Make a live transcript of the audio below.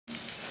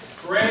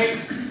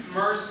Grace,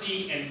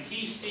 mercy, and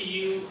peace to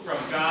you from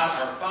God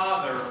our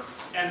Father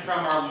and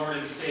from our Lord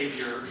and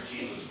Savior,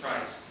 Jesus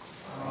Christ.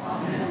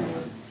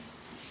 Amen.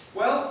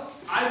 Well,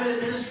 I've been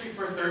in ministry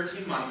for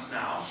 13 months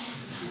now.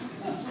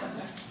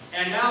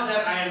 And now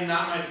that I am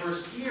not my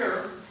first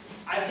year,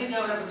 I think I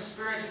would have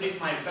experience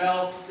beneath my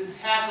belt to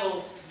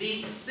tackle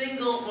the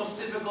single most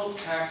difficult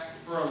text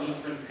for a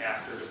Lutheran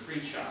pastor to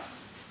preach on.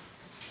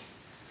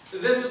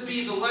 This would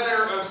be the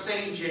letter of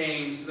St.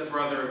 James, the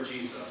brother of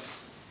Jesus,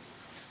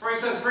 where he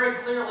says very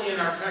clearly in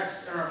our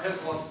text, in our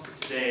epistle lesson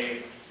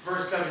today,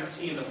 verse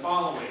 17, the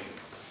following: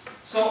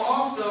 "So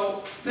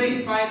also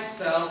faith by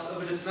itself,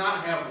 if it does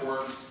not have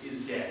works,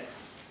 is dead."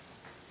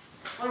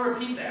 Let me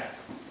repeat that.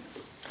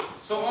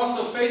 So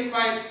also faith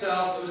by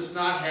itself, if it does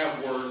not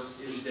have works,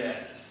 is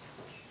dead.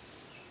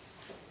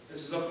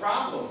 This is a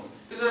problem,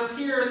 because it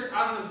appears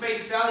on the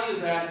face value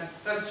then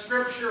that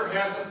Scripture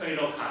has a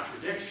fatal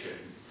contradiction.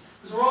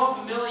 Because we're all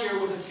familiar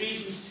with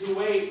Ephesians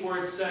 2:8,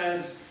 where it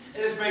says,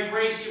 "It is by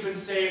grace you've been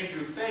saved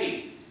through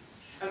faith.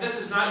 And this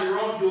is not your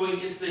own doing,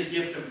 it's the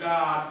gift of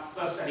God,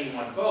 lest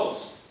anyone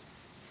boast."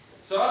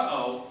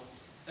 So,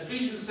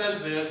 Ephesians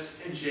says this,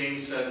 and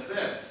James says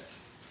this.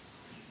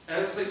 And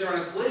it looks like they're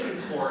on a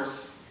collision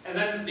course, and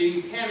then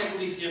they panic with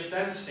these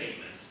if-then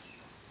statements.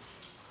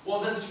 Well,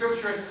 then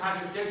Scripture has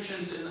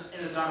contradictions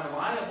and is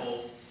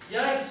unreliable.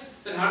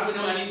 Yikes, then how do we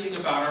know anything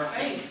about our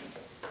faith?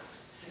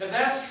 If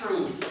that's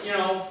true,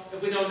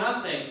 if we know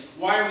nothing,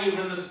 why are we even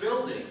in this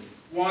building?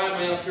 Why am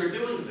I up here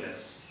doing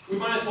this? We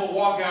might as well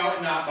walk out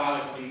and not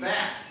bother coming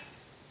back.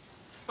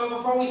 But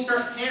before we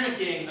start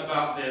panicking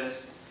about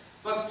this,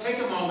 let's take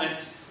a moment,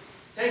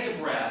 take a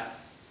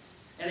breath,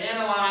 and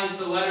analyze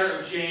the letter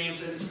of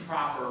James in its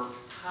proper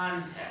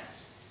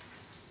context.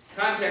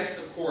 Context,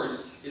 of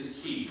course, is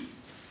key.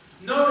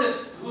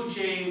 Notice who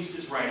James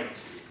is writing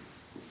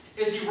to.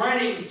 Is he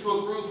writing to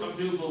a group of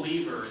new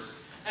believers?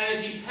 And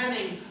is he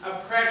penning a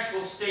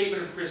practical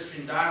statement of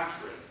Christian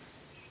doctrine?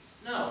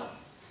 No.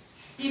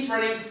 He's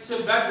writing to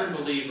veteran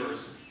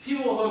believers,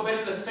 people who have been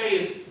in the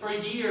faith for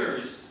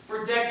years,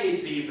 for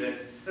decades even,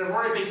 that have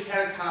already been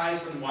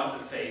catechized on what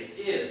the faith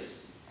is.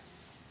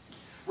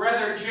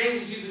 Rather,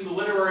 James is using the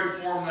literary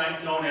form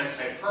known as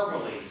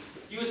hyperbole,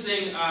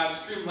 using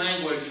extreme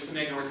language to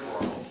make a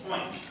rhetorical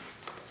point.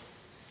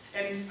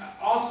 And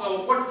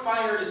also, what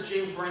fire is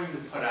James running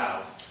to put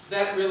out?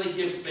 That really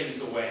gives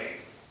things away.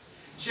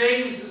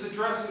 James is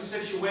addressing a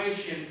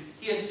situation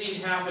he has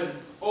seen happen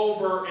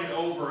over and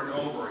over and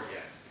over again.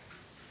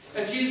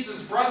 As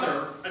Jesus'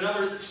 brother,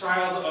 another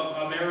child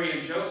of Mary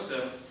and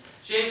Joseph,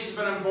 James has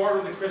been on board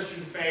with the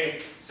Christian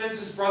faith since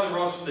his brother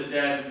rose from the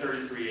dead in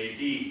 33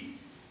 AD.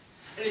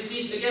 And he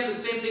sees, again, the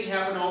same thing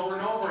happen over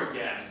and over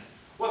again,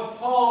 with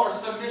Paul or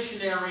some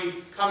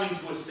missionary coming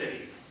to a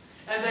city.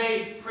 And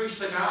they preach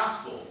the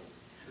gospel.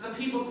 And the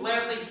people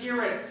gladly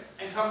hear it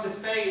and come to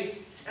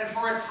faith, and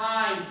for a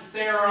time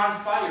they are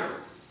on fire.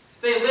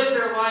 They live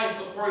their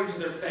life according to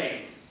their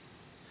faith.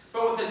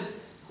 But with the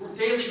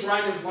daily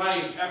grind of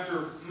life,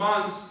 after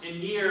months and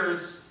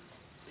years,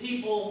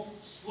 people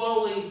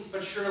slowly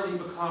but surely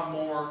become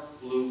more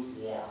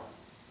lukewarm.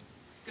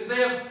 Because they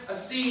have a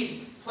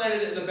seed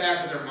planted in the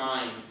back of their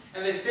mind,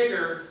 and they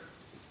figure,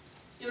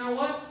 you know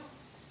what?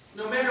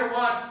 No matter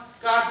what,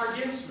 God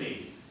forgives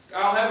me.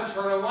 I'll have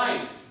eternal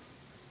life.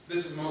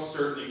 This is most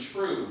certainly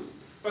true.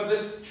 But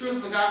this truth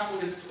of the gospel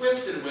gets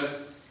twisted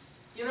with,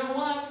 you know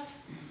what?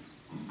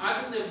 I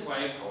can live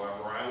life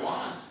however I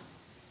want.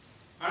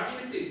 I don't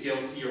need to feel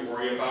guilty or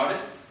worry about it,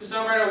 because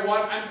no matter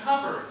what, I'm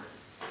covered.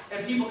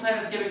 And people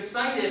kind of get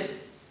excited,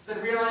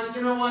 then realize,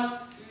 you know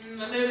what?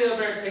 Maybe I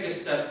better take a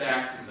step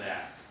back from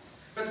that.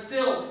 But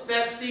still,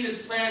 that seed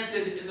is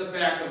planted in the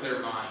back of their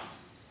mind.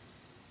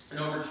 And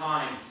over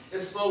time,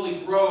 it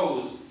slowly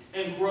grows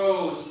and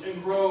grows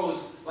and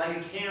grows like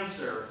a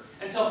cancer,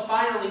 until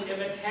finally it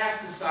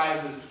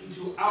metastasizes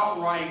into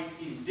outright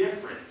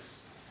indifference.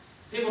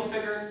 People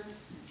figure,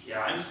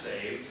 yeah, I'm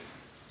saved.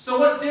 So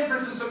what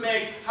difference does it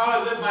make how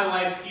I live my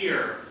life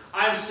here?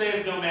 I'm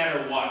saved no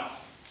matter what.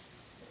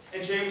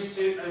 And James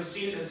has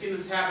seen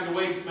this happen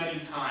way too many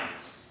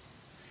times.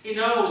 He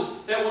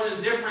knows that when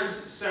indifference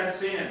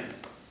sets in,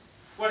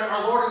 when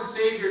our Lord and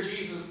Savior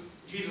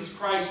Jesus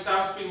Christ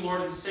stops being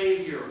Lord and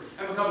Savior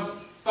and becomes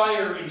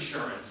fire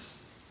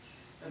insurance,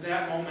 at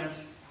that moment,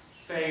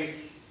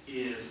 faith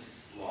is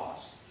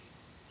lost.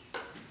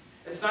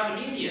 It's not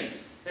immediate.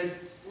 It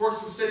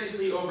works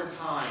insidiously over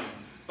time.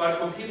 But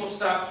when people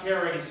stop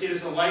caring and see it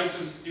as a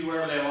license to do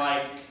whatever they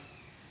like,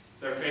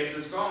 their faith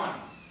is gone.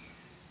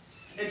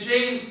 And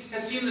James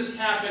has seen this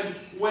happen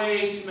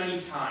way too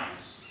many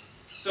times.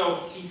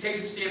 So he takes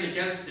a stand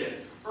against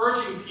it,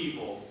 urging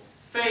people,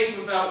 faith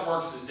without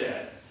works is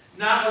dead.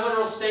 Not a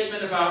literal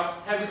statement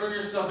about having earned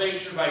your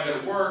salvation by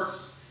good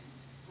works,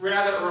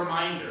 rather a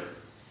reminder.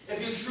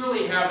 If you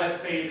truly have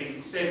that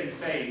saving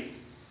faith,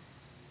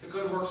 the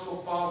good works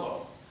will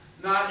follow.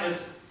 Not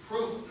as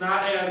proof,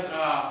 not as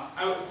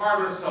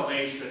part of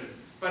salvation,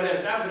 but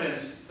as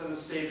evidence that the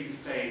saving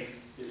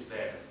faith is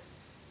there.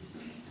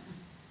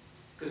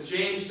 Because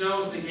James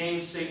knows the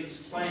game Satan's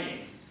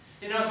playing.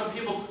 You know, some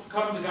people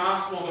come to the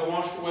gospel and they're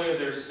washed away of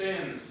their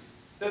sins,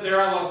 that they're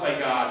loved by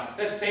God,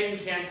 that Satan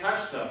can't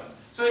touch them.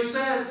 So he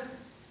says,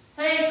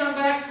 hey, come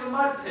back to the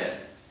mud pit.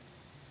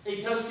 And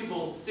he tells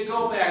people to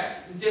go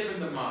back and dip in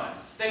the mud.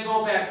 Then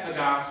go back to the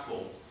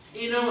gospel.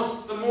 And you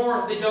notice the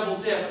more they double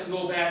dip and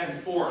go back and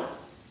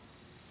forth,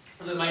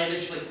 or they might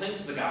initially cling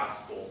to the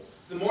gospel,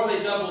 the more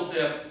they double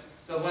dip,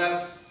 the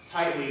less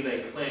tightly they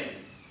cling.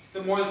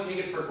 The more they take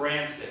it for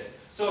granted.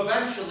 So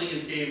eventually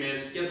his game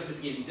is to get them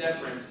to be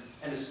indifferent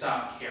and to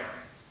stop caring.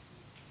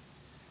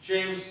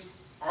 James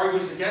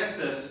argues against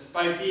this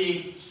by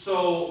being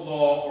so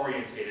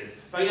law-orientated,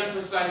 by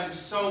emphasizing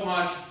so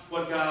much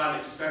what God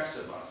expects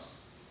of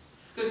us.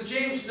 Because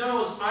James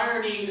knows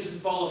irony is in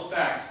full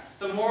effect.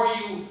 The more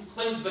you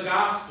cling to the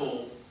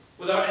gospel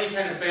without any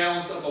kind of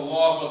balance of the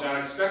law of what God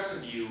expects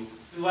of you,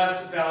 the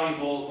less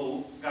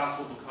valuable the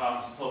gospel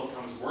becomes until it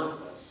becomes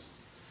worthless.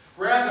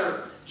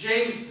 Rather,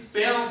 James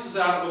balances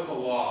out with the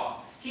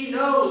law. He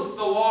knows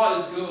the law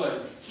is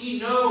good. He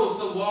knows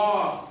the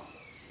law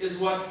is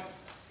what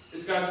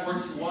is God's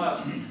word to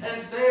us. And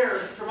it's there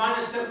to remind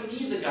us that we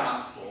need the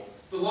gospel.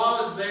 The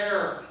law is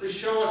there to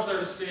show us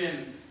our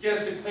sin, to get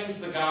us to cling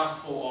to the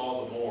gospel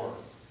all the more.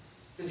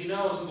 Because he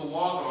knows with the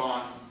law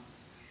gone,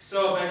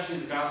 so eventually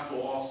the gospel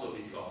will also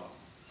be gone.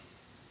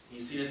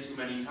 He's seen it too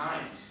many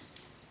times.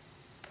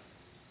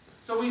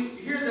 So we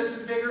hear this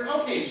and figure,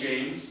 okay,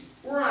 James,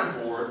 we're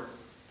on board.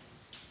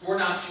 We're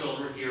not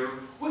children here.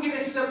 We can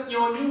accept, a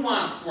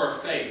nuance to our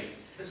faith.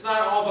 It's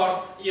not all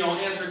about,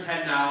 answering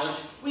head knowledge.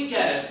 We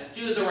get it.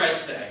 Do the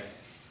right thing.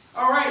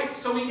 All right,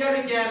 so we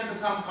yet again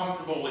become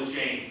comfortable with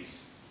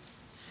James.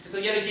 And so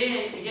yet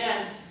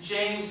again,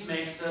 James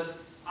makes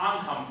us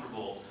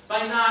uncomfortable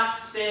by not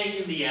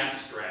staying in the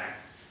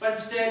abstract, but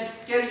instead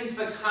getting into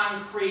the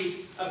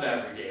concrete of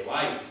everyday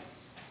life.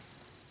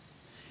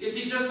 You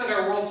see, just like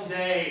our world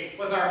today,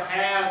 with our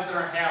haves and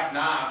our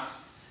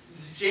have-nots,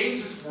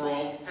 James's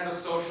world had a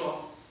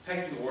social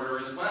pecking order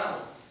as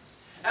well.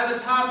 At the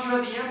top, you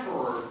had the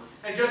emperor,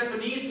 and just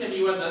beneath him,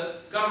 you had the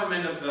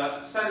government of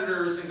the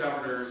senators and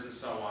governors and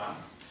so on.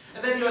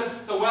 And then you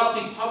had the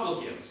wealthy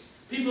publicans,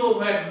 people who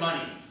had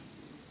money.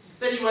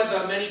 Then you had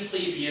the many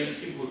plebeians,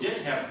 people who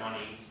didn't have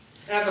money.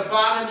 And at the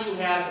bottom, you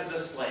had the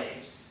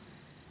slaves,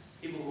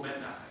 people who meant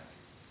nothing.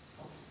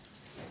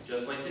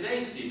 Just like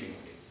today, seemingly.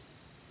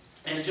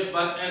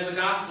 But as the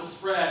gospel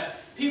spread,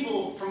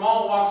 people from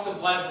all walks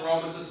of life in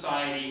Roman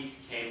society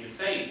came to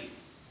faith.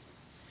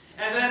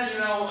 And then,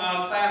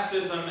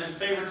 classism and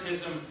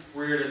favoritism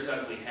reared its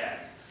ugly head,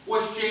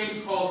 which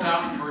James calls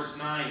out in verse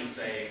 9,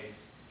 saying,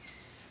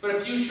 "But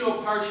if you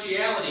show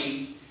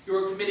partiality, you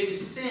are committing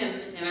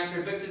sin and are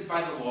convicted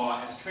by the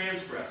law as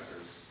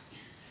transgressors."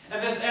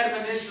 And this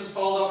admonition is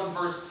followed up in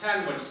verse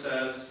 10, which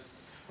says,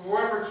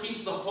 "Whoever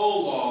keeps the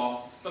whole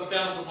law, but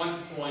fails at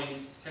one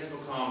point, has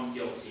become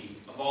guilty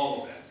of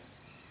all of it."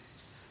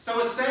 So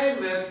in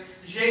saying this,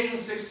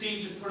 James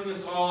succeeds in putting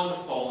us all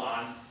into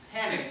full-on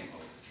panic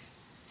mode.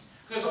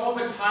 There's all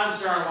been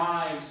times in our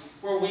lives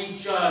where we've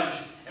judged,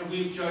 and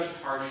we've judged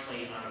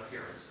harshly on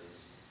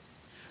appearances.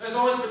 There's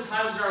always been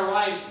times in our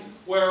life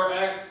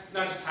where,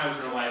 not just times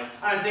in our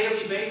life, on a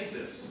daily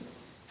basis,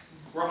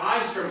 where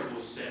I struggled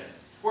with sin,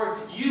 where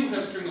you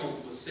have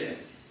struggled with sin,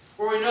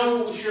 where we know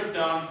what we should have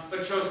done,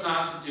 but chose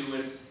not to do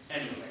it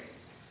anyway.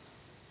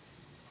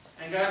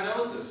 And God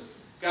knows this.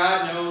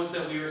 God knows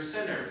that we are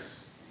sinners.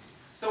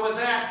 So with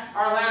that,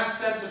 our last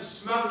sense of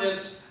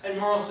smugness and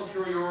moral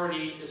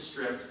superiority is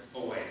stripped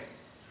away.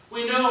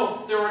 We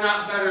know that we're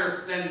not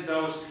better than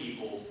those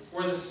people.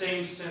 We're the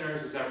same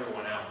sinners as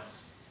everyone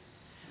else.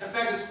 In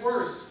fact, it's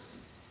worse.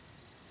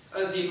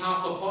 As the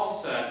Apostle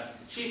Paul said,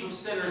 "Chief of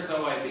sinners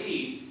though I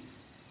be,"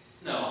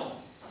 no,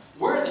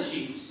 we're the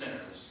chief of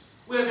sinners.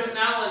 We have to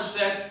acknowledge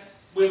that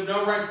we have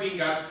no right to be in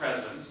God's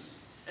presence,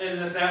 and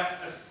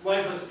that if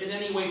life is in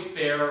any way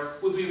fair,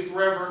 would be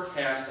forever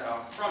cast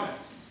out from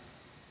it.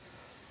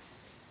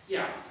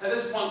 Yeah, at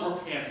this point we're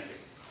panicking.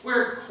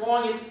 We're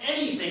clawing at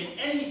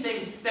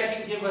anything that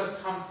can give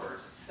us comfort.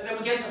 And then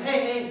we get to,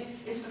 hey,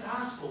 it's the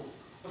gospel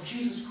of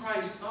Jesus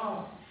Christ.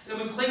 Oh, and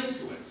then we cling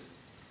to it.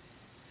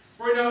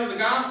 For we know in the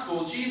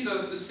gospel,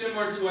 Jesus is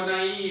similar to a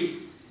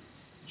naive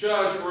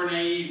judge or a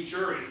naive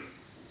jury.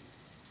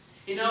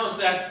 He knows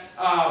that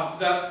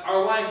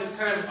our life is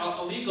kind of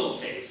a legal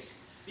case.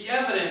 The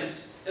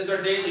evidence is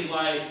our daily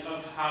life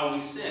of how we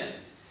sin,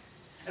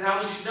 and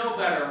how we should know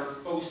better,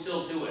 but we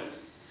still do it.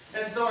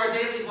 And so our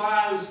daily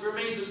lives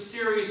remains a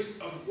series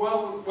of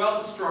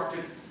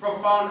well-constructed,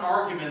 profound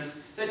arguments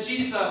that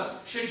Jesus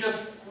should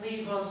just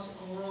leave us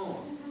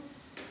alone.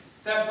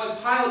 That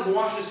like Pilate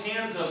washed his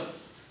hands of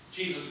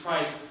Jesus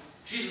Christ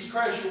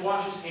should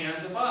wash his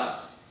hands of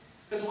us.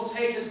 Because we'll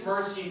take his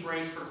mercy and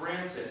grace for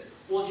granted.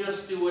 We'll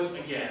just do it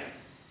again.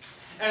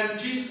 And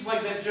Jesus is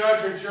like that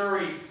judge or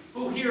jury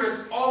who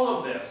hears all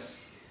of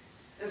this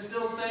and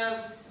still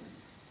says,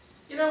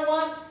 "You know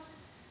what?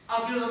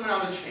 I'll give them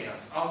another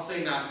chance. I'll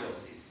say not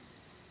guilty."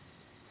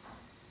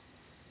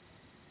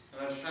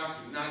 And that's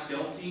shocking. Not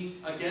guilty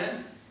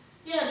again?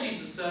 Yeah,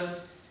 Jesus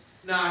says,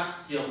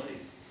 not guilty.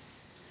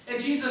 And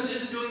Jesus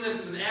isn't doing this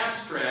as an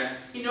abstract.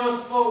 He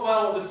knows full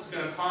well what this is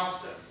going to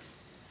cost him.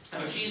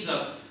 Now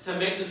Jesus, to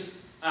make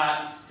this,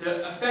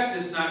 to effect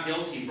this not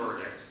guilty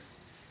verdict,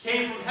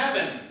 came from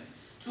heaven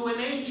to a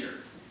manger.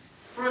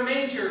 From a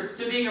manger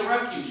to being a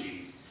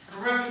refugee.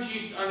 From a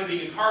refugee on to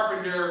being a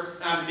carpenter,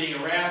 on to being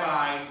a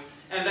rabbi,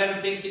 and then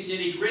if things get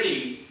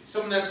nitty-gritty,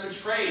 someone that's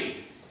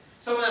betrayed,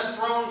 someone that's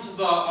thrown to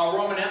the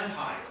Roman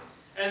Empire.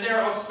 And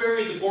there, I'll spare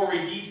you the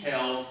gory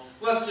details.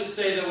 Let's just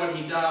say that when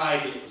he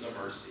died, it was a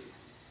mercy.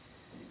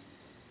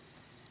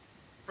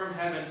 From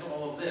heaven to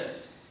all of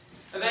this.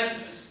 And then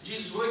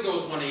Jesus really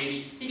goes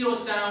 180. He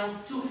goes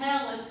down to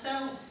hell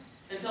itself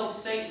and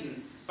tells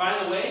Satan,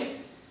 by the way,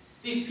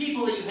 these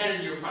people that you had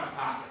in your front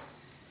pocket,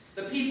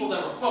 the people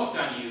that were hooked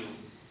on you,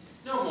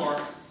 no more.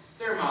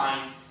 They're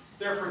mine.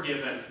 They're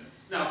forgiven.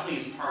 Now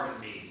please pardon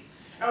me.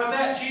 And with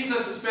that,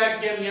 Jesus is back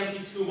again in the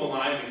empty tomb,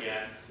 alive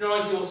again,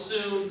 knowing he will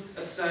soon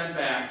ascend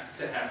back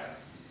to heaven.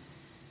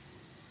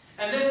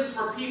 And this is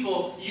for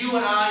people, you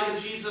and I, that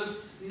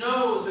Jesus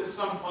knows at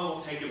some point will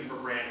take him for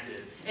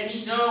granted. And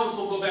he knows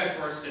we'll go back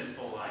to our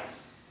sinful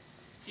life.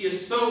 He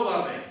is so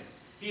loving.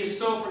 He is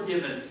so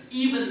forgiven.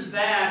 Even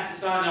that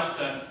is not enough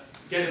to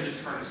get him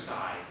to turn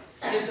aside.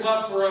 His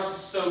love for us is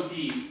so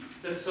deep,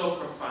 that's so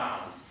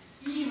profound.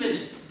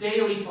 Even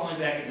daily falling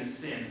back into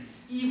sin,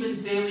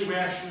 even daily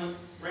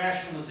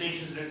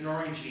rationalizations and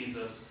ignoring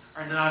Jesus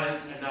are not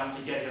enough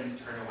to get him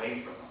to turn away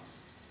from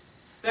us.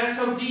 That's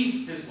how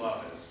deep his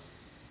love is.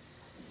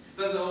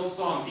 The old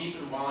song, Deep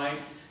and Wide,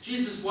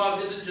 Jesus'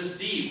 love isn't just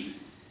deep,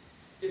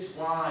 it's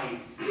wide,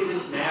 it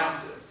is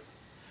massive.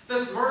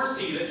 This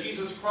mercy that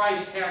Jesus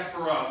Christ has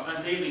for us on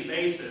a daily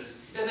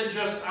basis isn't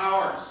just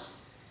ours.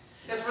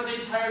 It's for the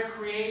entire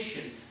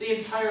creation, the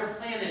entire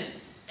planet,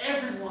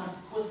 everyone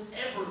who has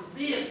ever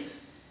lived.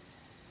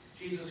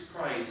 Jesus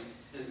Christ,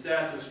 his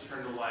death has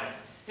turned to life.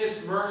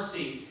 His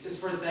mercy is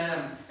for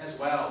them as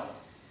well.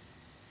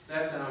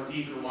 That's how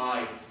deep and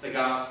wide the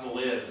gospel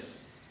is.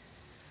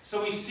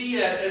 So we see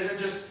it in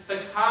just the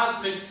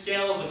cosmic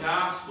scale of the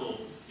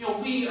gospel. You know,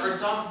 we are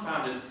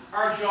dumbfounded.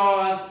 Our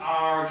jaws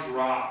are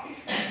dropped.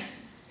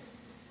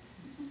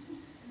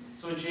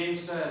 So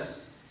James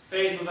says,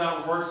 faith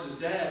without works is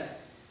dead.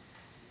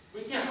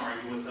 We can't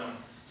argue with them.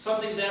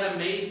 Something that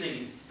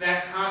amazing,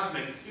 that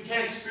cosmic, you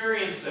can't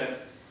experience it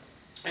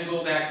and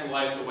go back to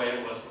life the way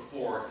it was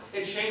before.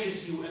 It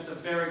changes you at the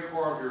very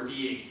core of your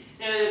being.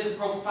 And it is a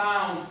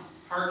profound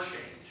heart change.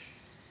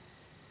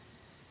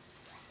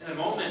 In a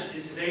moment,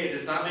 in today, it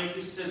does not make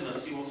you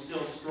sinless. You will still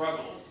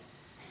struggle.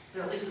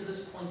 But at least at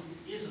this point,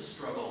 it is a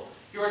struggle.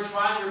 You are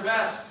trying your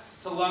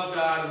best to love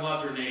God and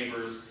love your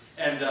neighbors.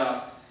 And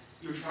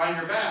you're trying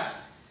your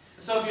best.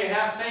 And so if you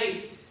have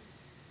faith,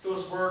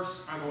 those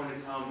works are going to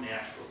come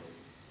naturally.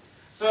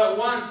 So at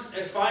once,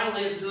 and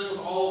finally, as dealing with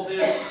all of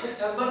this,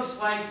 it looks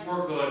like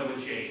we're good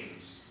with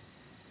James.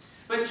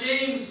 But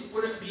James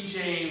wouldn't be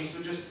James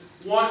with just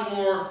one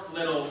more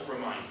little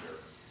reminder.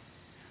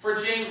 For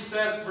James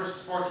says,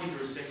 verses 14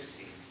 through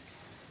 16,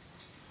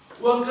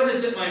 what good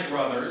is it, my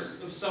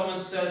brothers, if someone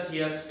says he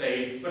has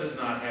faith but does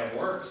not have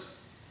works?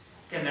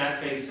 Can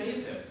that faith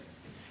save him?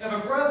 If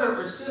a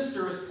brother or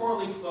sister is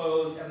poorly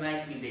clothed and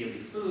lacking daily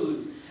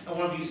food, and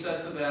one of you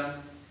says to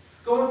them,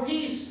 go in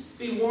peace,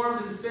 be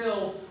warmed and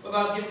filled,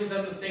 without giving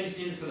them the things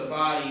needed for the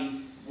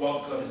body,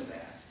 what good is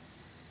that?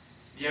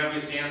 The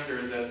obvious answer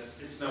is that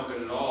it's no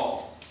good at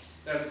all.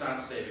 That's not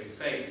saving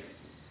faith.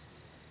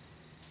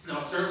 Now,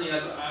 certainly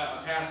as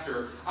a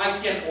pastor, I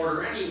can't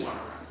order anyone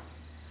around.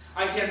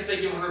 I can't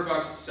say give $100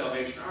 to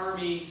Salvation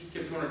Army,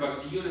 give $200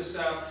 to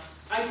UNICEF.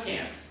 I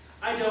can't.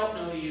 I don't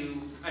know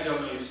you. I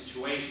don't know your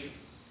situation.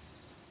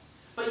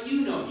 But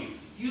you know you.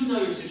 You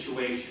know your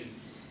situation.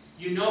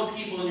 You know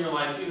people in your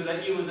life, even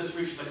that you in this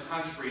region of the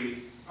country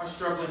are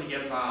struggling to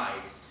get by.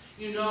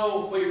 You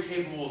know what you're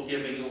capable of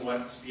giving and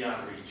what's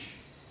beyond reach.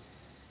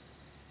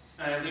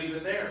 And I leave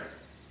it there.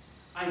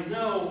 I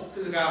know,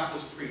 because the gospel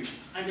is preached,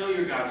 I know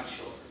you're God's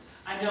children.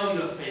 I know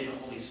you have faith the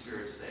Holy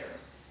Spirit's there.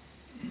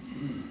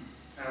 And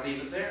I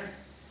leave it there.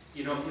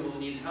 You know people who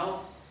need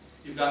help.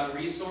 You've got the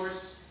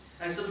resource.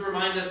 And I simply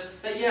remind us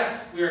that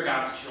yes, we are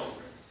God's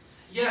children.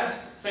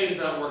 Yes, faith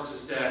without works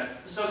is dead.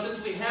 So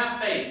since we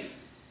have faith,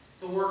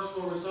 the works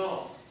will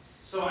result.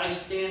 So I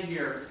stand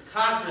here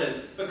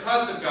confident,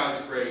 because of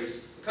God's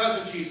grace,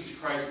 because of Jesus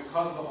Christ,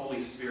 because of the Holy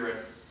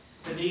Spirit,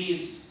 the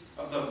needs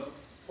of the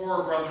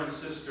poor brother and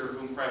sister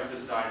whom Christ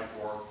has died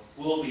for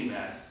will be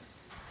met.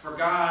 For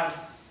God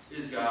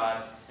is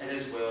God, and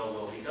his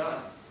will be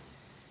done.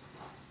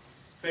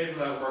 Faith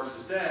without works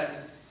is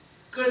dead.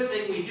 Good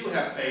thing we do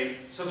have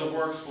faith, so the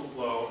works will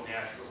flow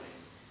naturally.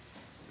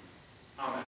 Amen.